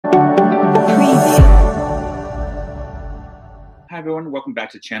Hi everyone, welcome back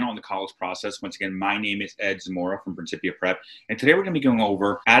to the channel on the college process. Once again, my name is Ed Zamora from Principia Prep, and today we're going to be going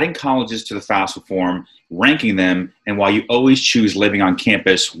over adding colleges to the FAFSA form, ranking them, and why you always choose living on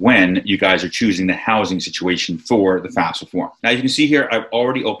campus when you guys are choosing the housing situation for the FAFSA form. Now you can see here, I've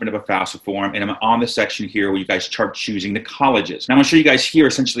already opened up a FAFSA form, and I'm on the section here where you guys start choosing the colleges. Now I'm going to show you guys here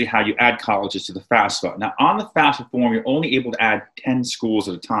essentially how you add colleges to the FAFSA. Now on the FAFSA form, you're only able to add 10 schools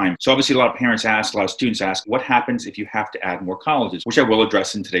at a time. So obviously a lot of parents ask, a lot of students ask, what happens if you have to add more colleges, which I will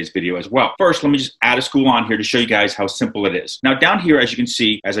address in today's video as well. First, let me just add a school on here to show you guys how simple it is. Now down here, as you can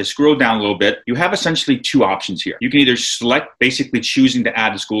see, as I scroll down a little bit, you have essentially two options here. You can either select basically choosing to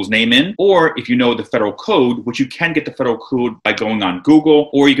add the school's name in, or if you know the federal code, which you can get the federal code by going on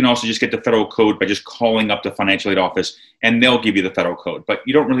Google, or you can also just get the federal code by just calling up the financial aid office and they'll give you the federal code, but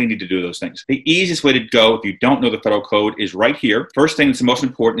you don't really need to do those things. The easiest way to go if you don't know the federal code is right here. First thing that's the most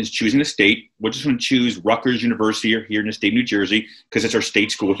important is choosing the state. We're just going to choose Rutgers University here in the state of New Jersey because it's our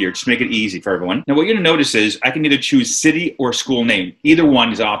state school here. Just make it easy for everyone. Now what you're going to notice is I can either choose city or school name. Either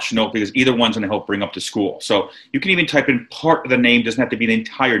one is optional because either one's going to help bring up the school. So you can even type in part of the name, doesn't have to be the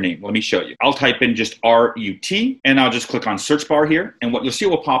entire name. Let me show you. I'll type in just RUT and I'll just click on search bar here. And what you'll see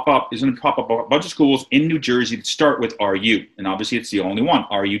will pop up is going to pop up a bunch of schools in New Jersey that start with RU. And obviously it's the only one.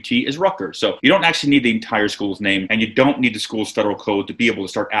 RUT is Rutgers. So you don't actually need the entire school's name and you don't need the school's federal code to be able to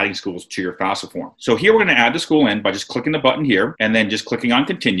start adding schools to your FAFSA form. So here we're going to add the school in by just clicking the button here and then just clicking on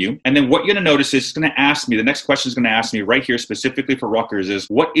continue. And then what you're going to notice is it's going to ask me, the next question is going to ask me right here specifically for Rutgers is,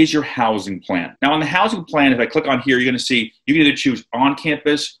 what is your housing plan? Now on the housing plan, if I click on here, you're going to see you can either choose on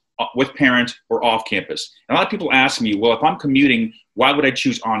campus, with parents, or off campus. And a lot of people ask me, well, if I'm commuting, why would I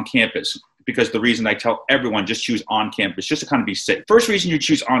choose on campus? Because the reason I tell everyone just choose on campus, just to kind of be safe. First reason you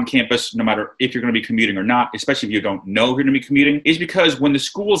choose on campus, no matter if you're going to be commuting or not, especially if you don't know if you're going to be commuting, is because when the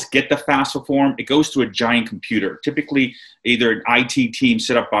schools get the FAFSA form, it goes through a giant computer, typically either an IT team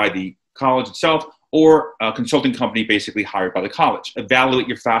set up by the college itself or a consulting company basically hired by the college. Evaluate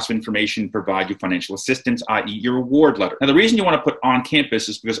your FAFSA information, provide you financial assistance, i.e. your award letter. Now the reason you want to put on campus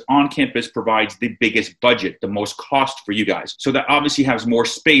is because on campus provides the biggest budget, the most cost for you guys. So that obviously has more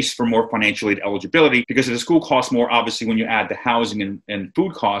space for more financial aid eligibility because if the school costs more, obviously when you add the housing and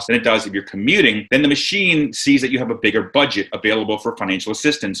food costs than it does if you're commuting, then the machine sees that you have a bigger budget available for financial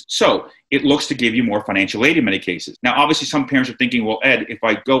assistance. So it looks to give you more financial aid in many cases. Now obviously some parents are thinking, well Ed, if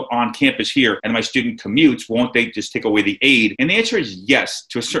I go on campus here and my student commutes, won't they just take away the aid? And the answer is yes,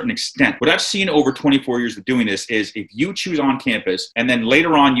 to a certain extent. What I've seen over 24 years of doing this is if you choose on campus and then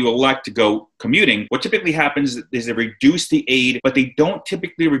later on you elect to go commuting, what typically happens is they reduce the aid, but they don't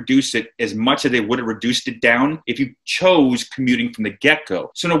typically reduce it as much as they would have reduced it down if you chose commuting from the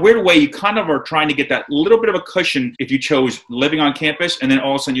get-go. So in a weird way, you kind of are trying to get that little bit of a cushion if you chose living on campus and then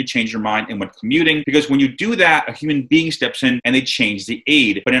all of a sudden you change your mind and went commuting, because when you do that, a human being steps in and they change the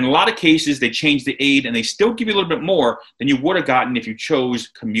aid. But in a lot of cases, they change the aid and they still give you a little bit more than you would have gotten if you chose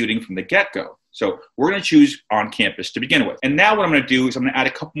commuting from the get-go. So we're going to choose on campus to begin with. And now what I'm going to do is I'm going to add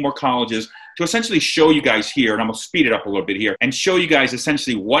a couple more colleges to essentially show you guys here, and I'm going to speed it up a little bit here, and show you guys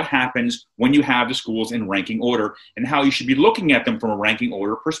essentially what happens when you have the schools in ranking order and how you should be looking at them from a ranking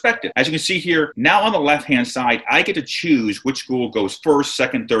order perspective. As you can see here, now on the left-hand side, I get to choose which school goes first,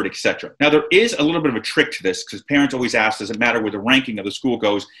 second, third, etc. Now there is a little bit of a trick to this because parents always ask, does it matter where the ranking of the school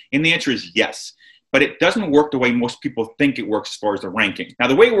goes? And the answer is yes. But it doesn't work the way most people think it works as far as the ranking. Now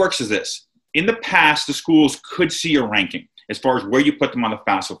the way it works is this. In the past, the schools could see your ranking as far as where you put them on the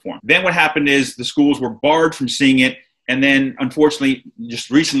FAFSA form. Then what happened is the schools were barred from seeing it. And then, unfortunately, just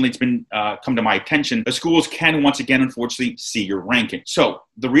recently it's been come to my attention, the schools can once again, unfortunately, see your ranking. So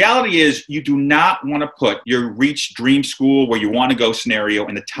the reality is you do not want to put your reach dream school where you want to go scenario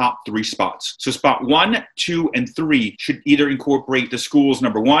in the top 3 spots. So spot 1, 2, and 3 should either incorporate the schools,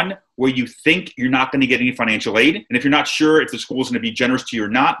 number 1, where you think you're not going to get any financial aid. And if you're not sure if the school is going to be generous to you or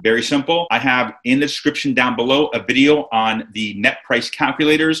not, very simple. I have in the description down below a video on the net price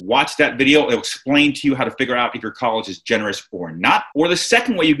calculators. Watch that video. It'll explain to you how to figure out if your college is generous or not. Or the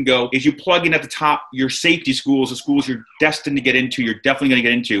second way you can go is you plug in at the top your safety schools, the schools you're destined to get into, you're definitely going to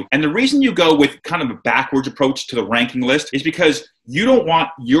get into. And the reason you go with kind of a backwards approach to the ranking list is because you don't want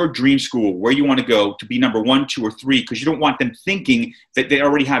your dream school where you want to go to be number 1, 2, or 3 because you don't want them thinking that they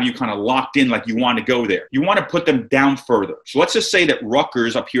already have you kind of locked in like you want to go there. You want to put them down further. So let's just say that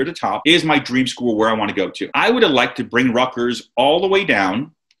Rutgers up here at the top is my dream school where I want to go to. I would elect to bring Rutgers all the way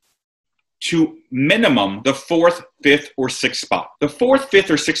down to minimum the 4th, 5th, or 6th spot. The 4th,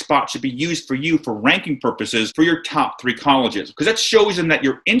 5th, or 6th spot should be used for you for ranking purposes for your top 3 colleges because that shows them that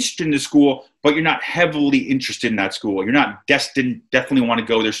you're interested in the school but you're not heavily interested in that school. You're not definitely want to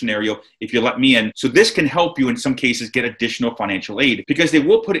go there scenario if you let me in. So this can help you in some cases get additional financial aid, because they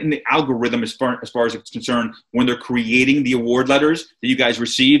will put it in the algorithm as far as it's concerned when they're creating the award letters that you guys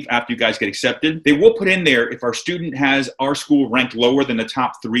receive after you guys get accepted. They will put in there if our student has our school ranked lower than the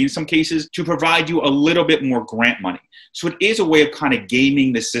top 3 in some cases to provide you a little bit more grant money. So it is a way of kind of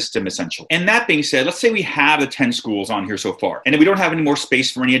gaming the system essentially. And that being said, let's say we have the 10 schools on here so far, and if we don't have any more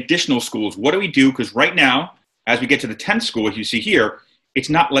space for any additional schools, what do we do? Because right now, as we get to the 10th school, as you see here, it's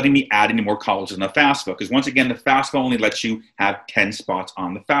not letting me add any more colleges in the FAFSA, because once again, the FAFSA only lets you have 10 spots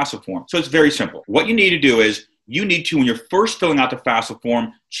on the FAFSA form. So it's very simple. What you need to do is you need to, when you're first filling out the FAFSA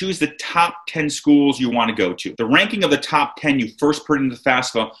form, choose the top 10 schools you want to go to. The ranking of the top 10 you first put into the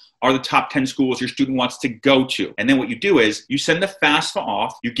FAFSA are the top 10 schools your student wants to go to. And then what you do is you send the FAFSA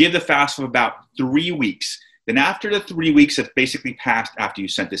off, you give the FAFSA about 3 weeks. Then after the 3 weeks that's basically passed after you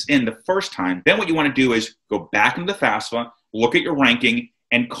sent this in the first time, then what you want to do is go back into the FAFSA, look at your ranking,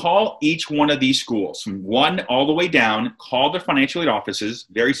 and call each one of these schools from 1 all the way down. Call their financial aid offices.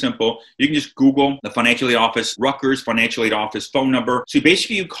 Very simple. You can just Google the financial aid office, Rutgers financial aid office phone number. So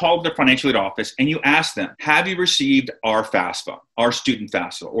basically you call their financial aid office and you ask them, have you received our FAFSA, our student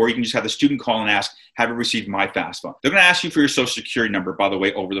FAFSA? Or you can just have the student call and ask, have you received my FAFSA? They're going to ask you for your social security number, by the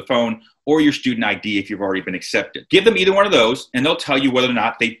way, over the phone, or your student ID if you've already been accepted. Give them either one of those and they'll tell you whether or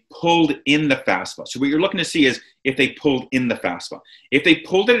not they pulled in the FAFSA. So what you're looking to see is if they pulled in the FAFSA. If they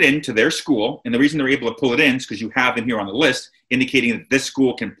pulled it into their school, and the reason they're able to pull it in is because you have them here on the list indicating that this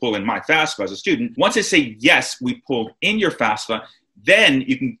school can pull in my FAFSA as a student. Once they say, yes, we pulled in your FAFSA, then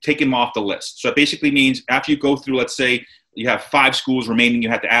you can take them off the list. So it basically means after you go through, let's say, you have 5 schools remaining you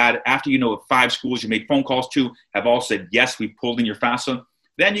have to add. After you know 5 schools you made phone calls to have all said, yes, we pulled in your FAFSA,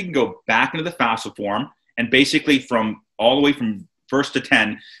 then you can go back into the FAFSA form and basically from all the way from 1st to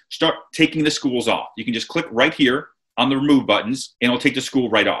 10, start taking the schools off. You can just click right here on the remove buttons and it'll take the school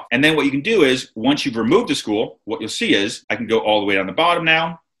right off. And then what you can do is once you've removed the school, what you'll see is I can go all the way down the bottom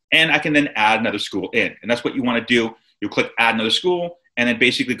now and I can then add another school in. And that's what you want to do. You'll click add another school and then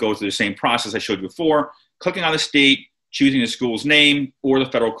basically go through the same process I showed you before, clicking on the state, choosing the school's name or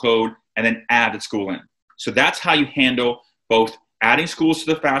the federal code, and then add the school in. So that's how you handle both adding schools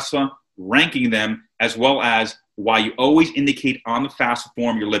to the FAFSA, ranking them, as well as why you always indicate on the FAFSA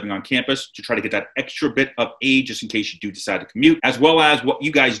form you're living on campus to try to get that extra bit of aid just in case you do decide to commute, as well as what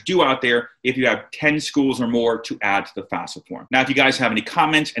you guys do out there if you have 10 schools or more to add to the FAFSA form. Now, if you guys have any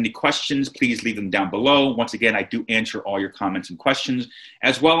comments, any questions, please leave them down below. Once again, I do answer all your comments and questions,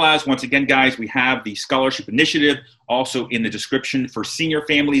 as well as, once again, guys, we have the scholarship initiative also in the description for senior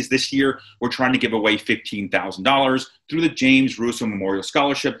families. This year, we're trying to give away $15,000 through the James Russo Memorial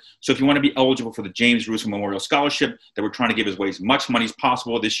Scholarship. So if you want to be eligible for the James Russo Memorial Scholarship that we're trying to give away as much money as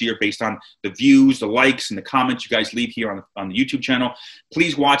possible this year based on the views, the likes, and the comments you guys leave here on the YouTube channel,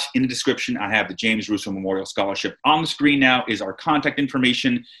 please watch in the description. I have the James Russo Memorial Scholarship. On the screen now is our contact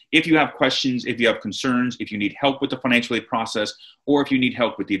information. If you have questions, if you have concerns, if you need help with the financial aid process, or if you need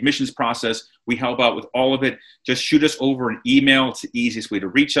help with the admissions process, we help out with all of it. Just shoot us over an email. It's the easiest way to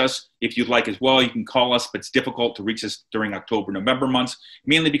reach us. If you'd like as well, you can call us, but it's difficult to reach us during October, November months,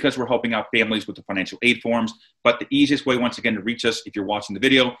 mainly because we're helping out families with the financial aid forms. But the easiest way, once again, to reach us, if you're watching the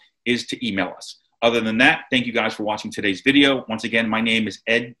video, is to email us. Other than that, thank you guys for watching today's video. Once again, my name is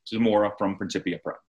Ed Zamora from Principia Prep.